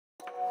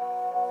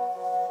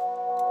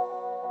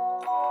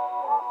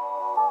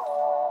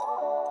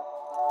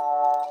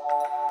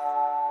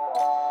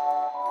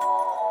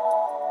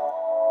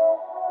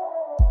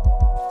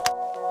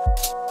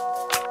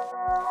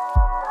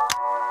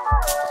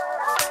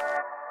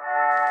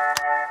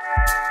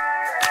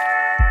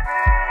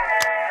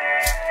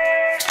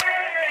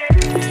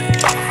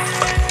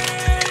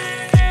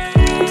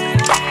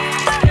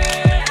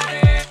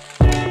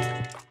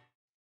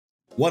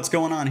What's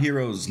going on,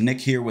 heroes? Nick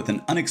here with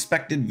an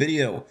unexpected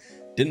video.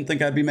 Didn't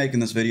think I'd be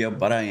making this video,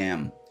 but I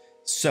am.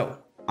 So,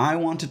 I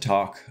want to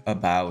talk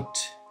about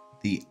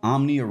the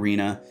Omni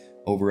Arena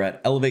over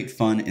at Elevate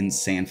Fun in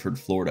Sanford,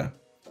 Florida.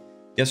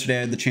 Yesterday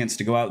I had the chance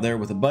to go out there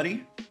with a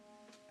buddy,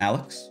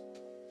 Alex,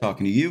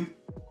 talking to you,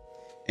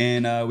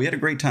 and we had a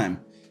great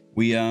time.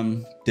 We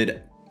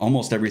did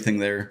almost everything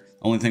there.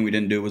 The only thing we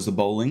didn't do was the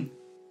bowling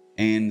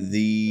and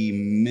the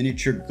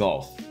miniature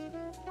golf.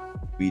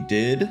 We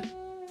did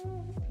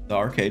the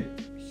arcade,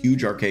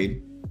 huge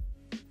arcade.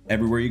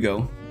 Everywhere you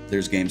go,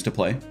 there's games to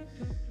play.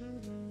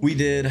 We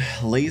did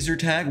laser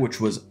tag,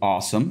 which was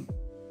awesome.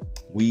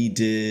 We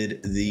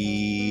did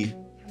the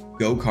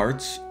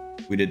go-karts.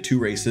 We did 2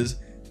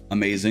 races,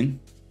 amazing.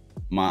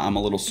 I'm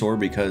a little sore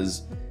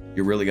because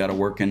you really got to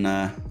work in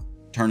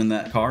turning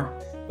that car,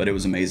 but it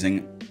was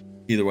amazing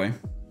either way.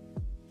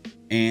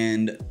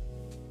 And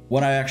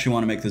what I actually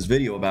want to make this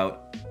video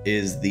about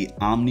is the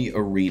Omni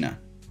Arena.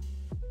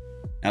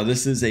 Now,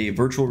 this is a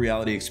virtual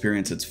reality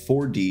experience. It's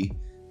 4D,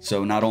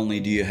 so not only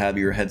do you have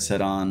your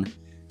headset on,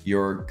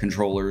 your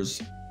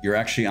controllers, you're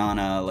actually on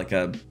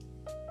a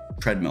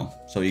treadmill.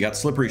 So you got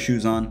slippery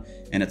shoes on,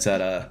 and it's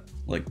at a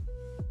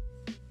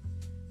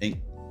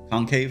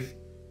concave,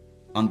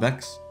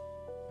 convex,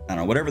 I don't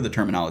know, whatever the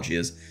terminology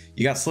is.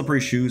 You got slippery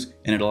shoes,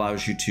 and it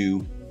allows you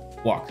to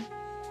walk.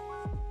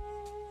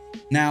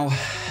 Now,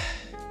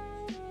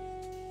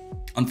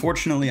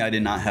 unfortunately, I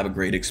did not have a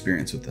great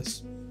experience with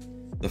this.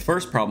 The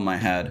first problem I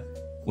had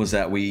was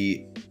that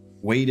we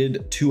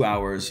waited 2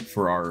 hours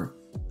for our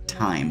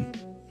time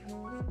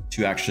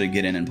to actually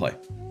get in and play.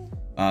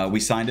 We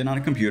signed in on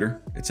a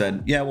computer. It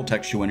said, yeah, we'll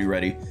text you when you're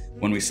ready.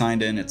 When we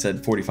signed in, it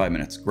said 45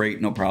 minutes. Great,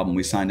 no problem.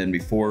 We signed in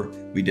before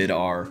we did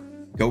our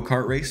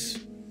go-kart race.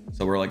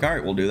 So we're like, all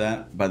right, we'll do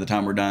that. By the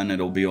time we're done,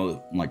 it'll be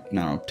like, I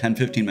don't know, 10,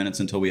 15 minutes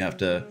until we have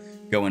to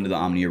go into the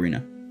Omni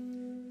Arena.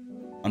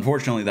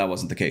 Unfortunately, that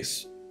wasn't the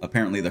case.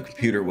 Apparently, the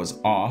computer was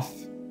off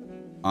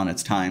on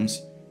its times.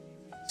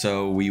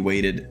 So we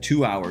waited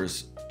 2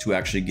 hours to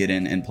actually get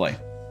in and play.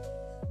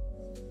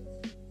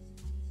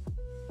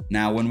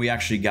 Now, when we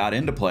actually got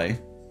into play,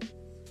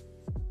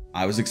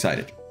 I was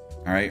excited.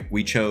 All right,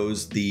 we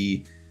chose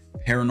the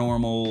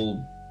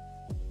paranormal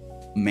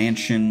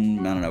mansion.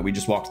 I don't know. We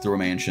just walked through a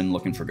mansion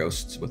looking for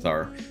ghosts with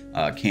our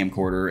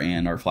camcorder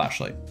and our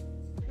flashlight,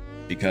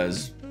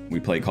 because we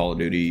play Call of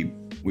Duty,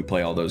 we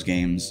play all those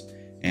games,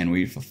 and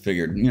we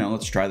figured, you know,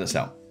 let's try this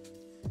out.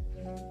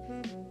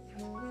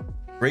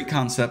 Great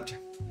concept.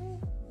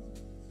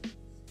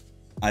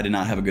 I did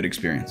not have a good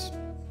experience.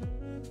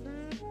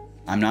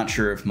 I'm not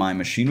sure if my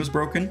machine was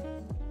broken,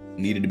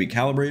 needed to be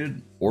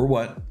calibrated, or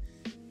what,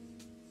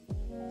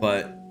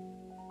 but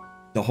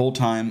the whole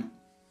time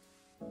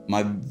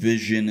my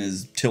vision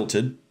is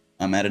tilted.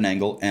 I'm at an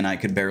angle and I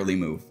could barely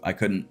move. I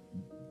couldn't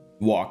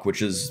walk,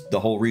 which is the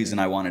whole reason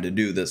I wanted to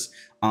do this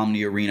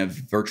Omni Arena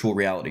virtual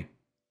reality.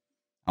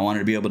 I wanted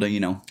to be able to, you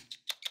know,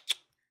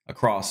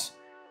 across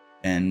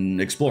and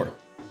explore.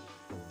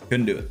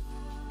 Couldn't do it.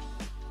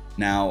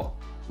 Now,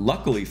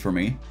 luckily for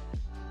me,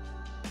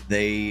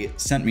 they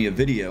sent me a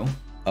video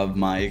of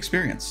my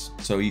experience.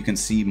 So you can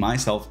see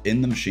myself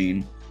in the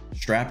machine,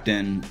 strapped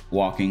in,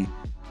 walking,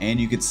 and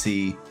you could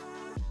see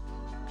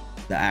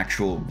the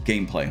actual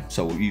gameplay.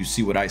 So you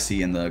see what I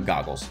see in the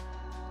goggles.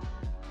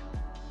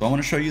 So I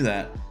want to show you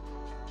that.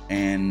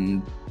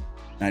 And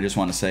I just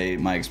want to say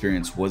my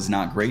experience was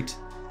not great.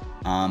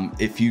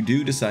 If you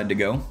do decide to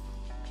go,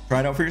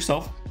 try it out for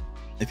yourself.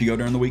 If you go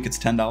during the week, it's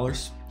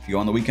 $10. If you go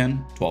on the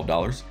weekend,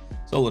 $12.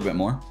 So a little bit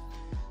more.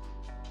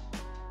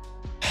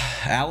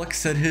 Alex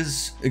said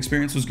his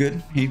experience was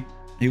good. He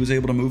was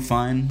able to move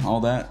fine,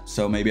 all that.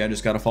 So maybe I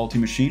just got a faulty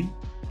machine.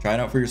 Try it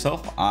out for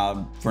yourself.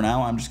 For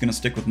now, I'm just gonna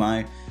stick with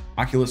my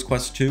Oculus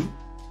Quest 2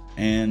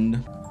 and...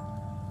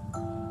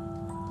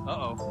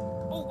 Uh-oh.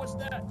 Oh, what's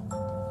that?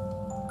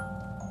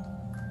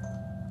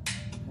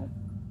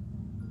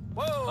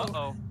 Whoa!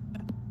 Uh-oh.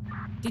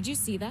 Did you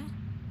see that?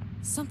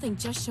 Something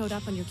just showed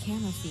up on your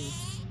camera feed.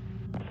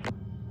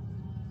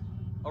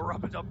 A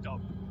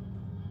rub-a-dub-dub.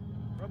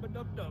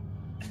 Rub-a-dub-dub.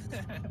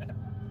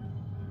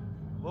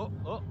 Whoa,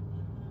 oh.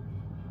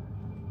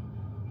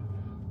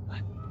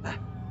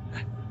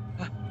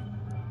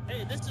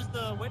 Hey, this is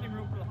the waiting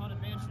room for the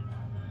Haunted Mansion.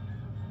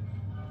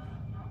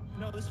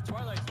 No, this is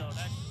Twilight Zone,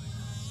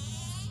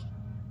 actually.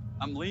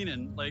 I'm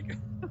leaning, like...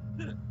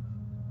 Come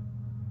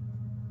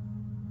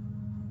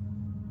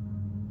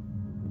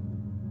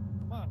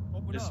on,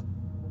 open up.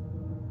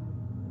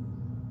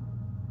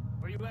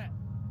 Where you at?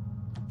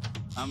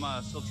 I'm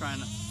still trying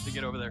to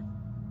get over there.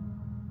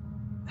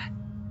 I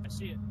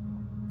see it.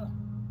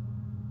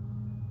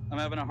 I'm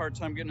having a hard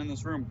time getting in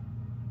this room.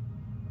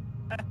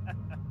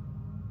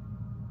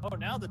 Oh,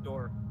 now the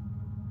door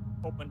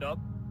opened up.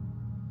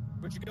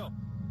 Where'd you go?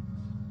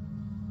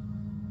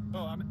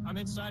 Oh, I'm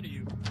inside of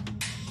you.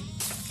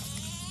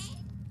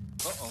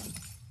 Uh-oh.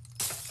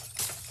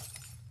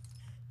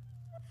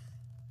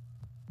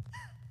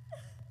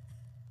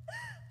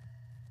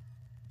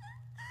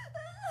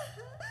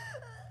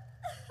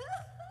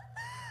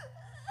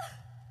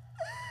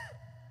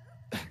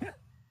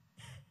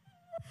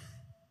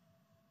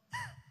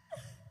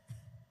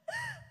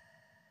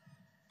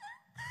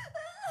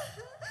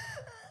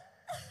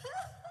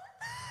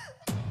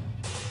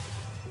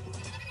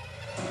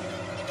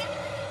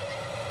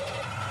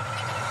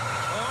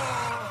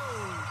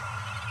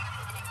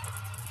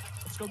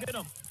 go get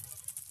him.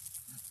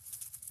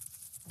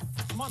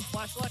 Come on,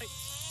 flashlight.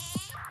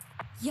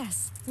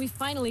 Yes, we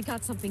finally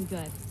got something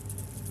good.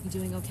 You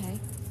doing okay?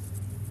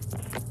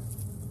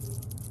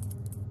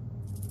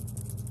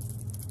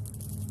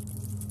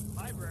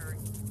 Library.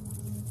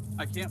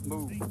 I can't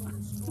move.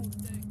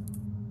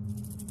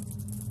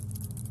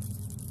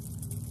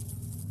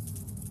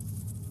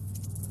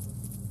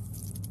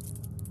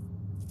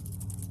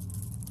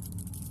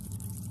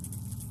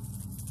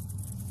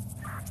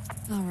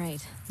 All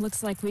right,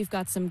 looks like we've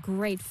got some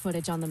great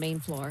footage on the main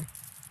floor.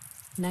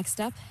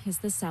 Next up is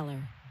the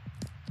cellar.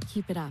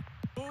 Keep it up.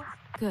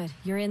 Good,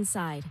 you're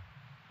inside.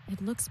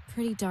 It looks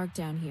pretty dark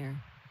down here.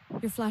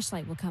 Your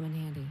flashlight will come in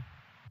handy.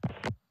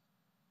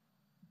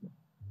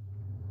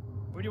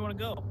 Where do you want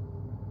to go?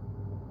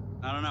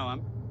 I don't know.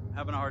 I'm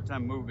having a hard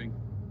time moving.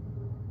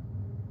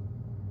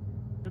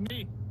 To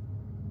me.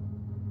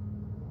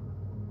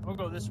 We'll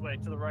go this way,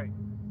 to the right.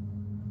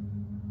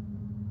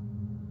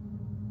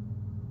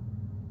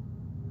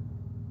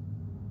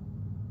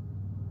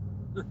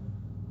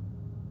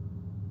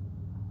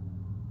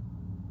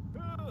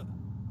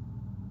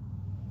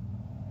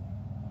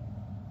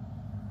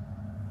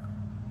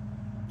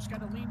 Just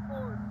gotta lean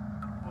forward.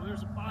 Oh,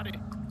 there's a body.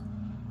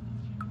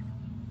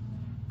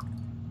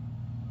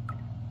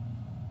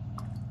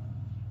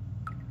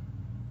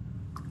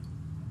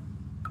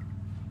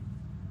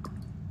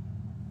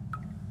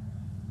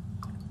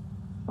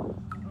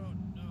 Oh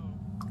no.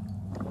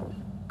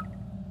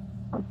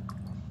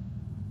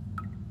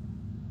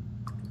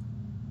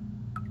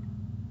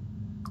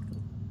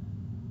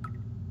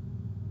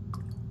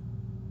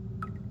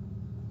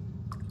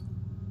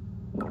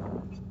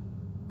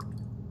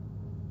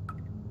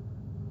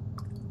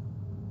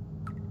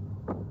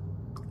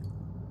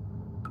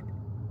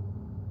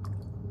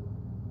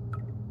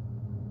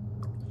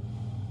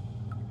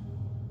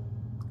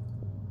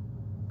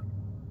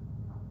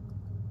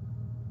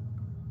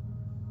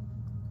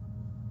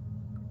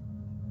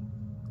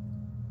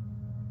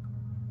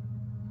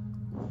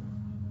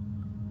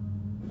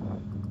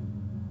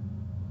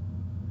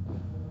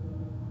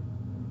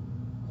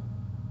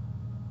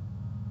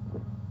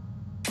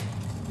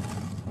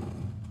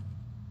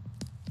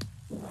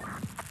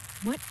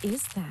 What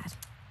is that?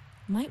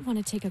 Might want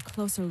to take a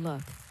closer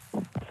look.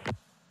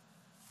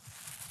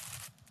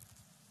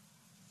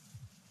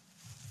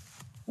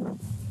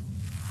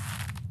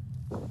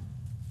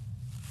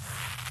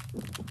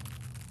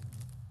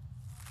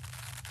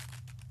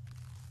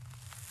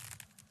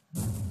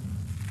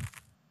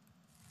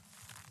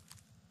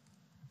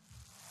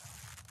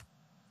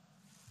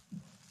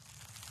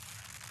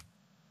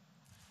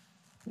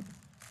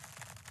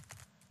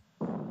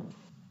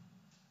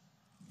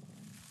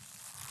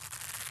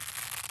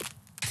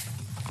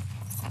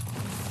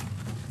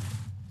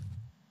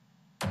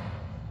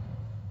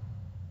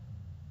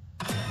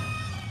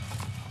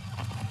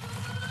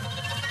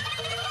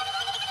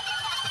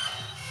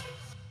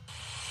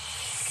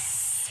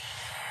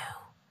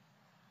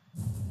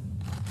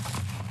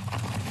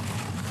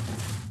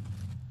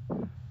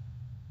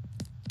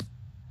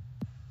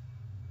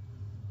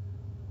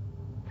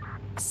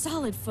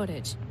 Solid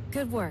footage.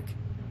 Good work.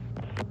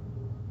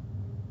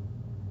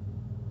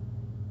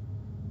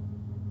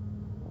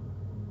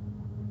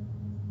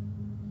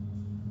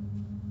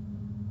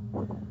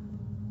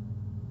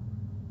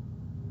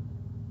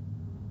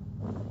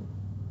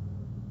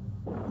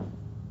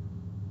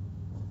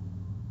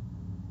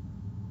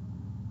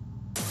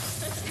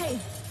 Hey,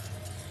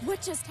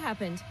 what just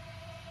happened?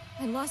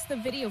 I lost the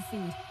video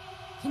feed.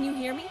 Can you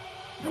hear me?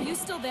 Are you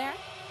still there?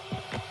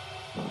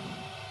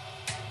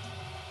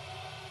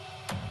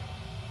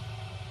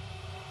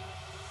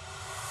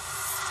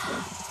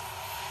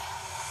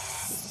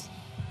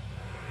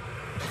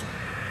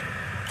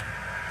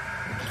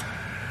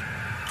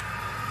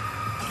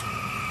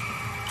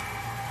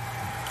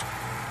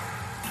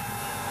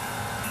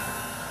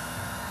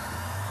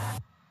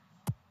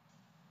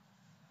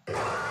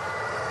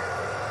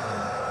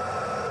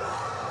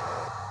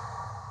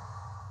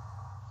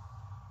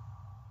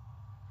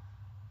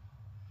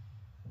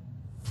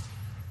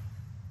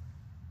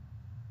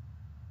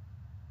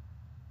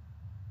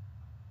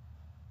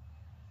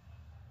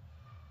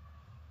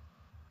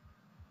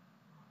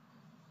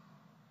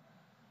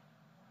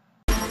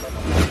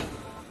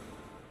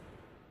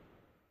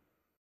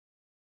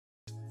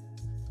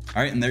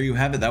 All right, and there you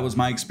have it. That was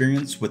my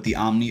experience with the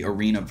Omni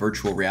Arena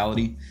virtual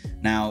reality.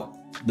 Now,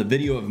 the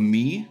video of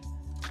me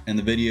and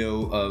the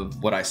video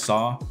of what I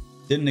saw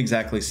didn't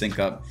exactly sync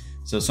up.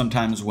 So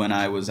sometimes when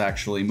I was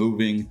actually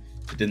moving,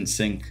 it didn't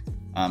sync.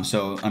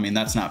 So, I mean,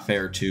 that's not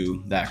fair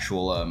to the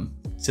actual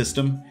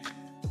system,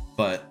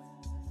 but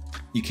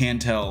you can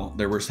tell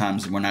there were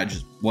times when I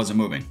just wasn't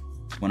moving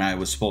when I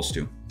was supposed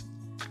to.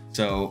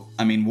 So,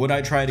 I mean, would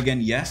I try it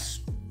again? Yes,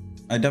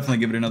 I'd definitely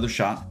give it another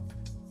shot.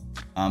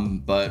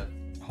 But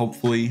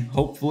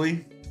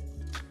hopefully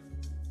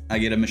I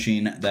get a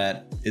machine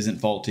that isn't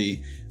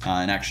faulty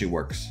and actually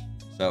works.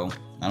 So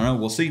I don't know,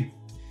 we'll see.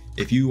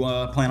 If you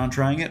plan on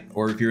trying it,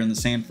 or if you're in the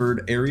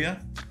Sanford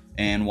area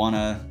and want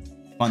a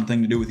fun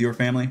thing to do with your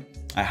family,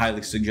 I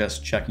highly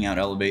suggest checking out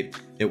Elevate.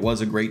 It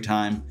was a great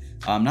time.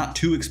 Not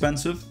too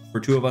expensive. For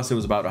two of us, it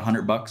was about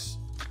 $100,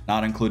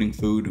 not including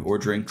food or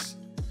drinks.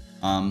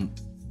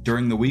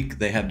 During the week,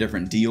 they have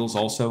different deals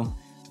also.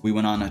 We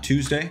went on a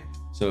Tuesday,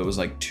 so it was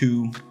like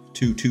two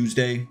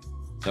Tuesday.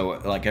 So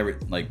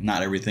like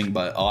not everything,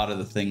 but a lot of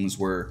the things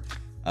were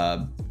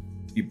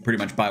you pretty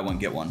much buy one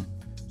get one,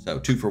 so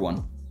 2 for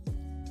 1.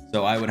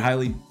 So I would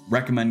highly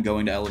recommend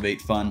going to Elevate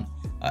Fun,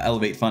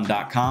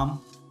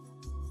 elevatefun.com.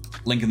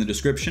 Link in the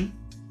description.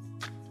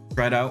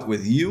 Try it out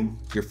with you,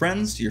 your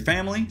friends, your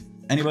family,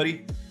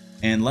 anybody,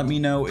 and let me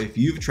know if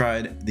you've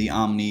tried the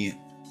Omni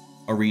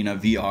Arena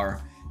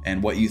VR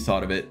and what you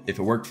thought of it. If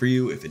it worked for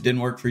you, if it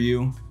didn't work for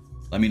you,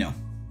 let me know.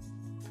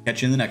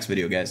 Catch you in the next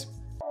video, guys.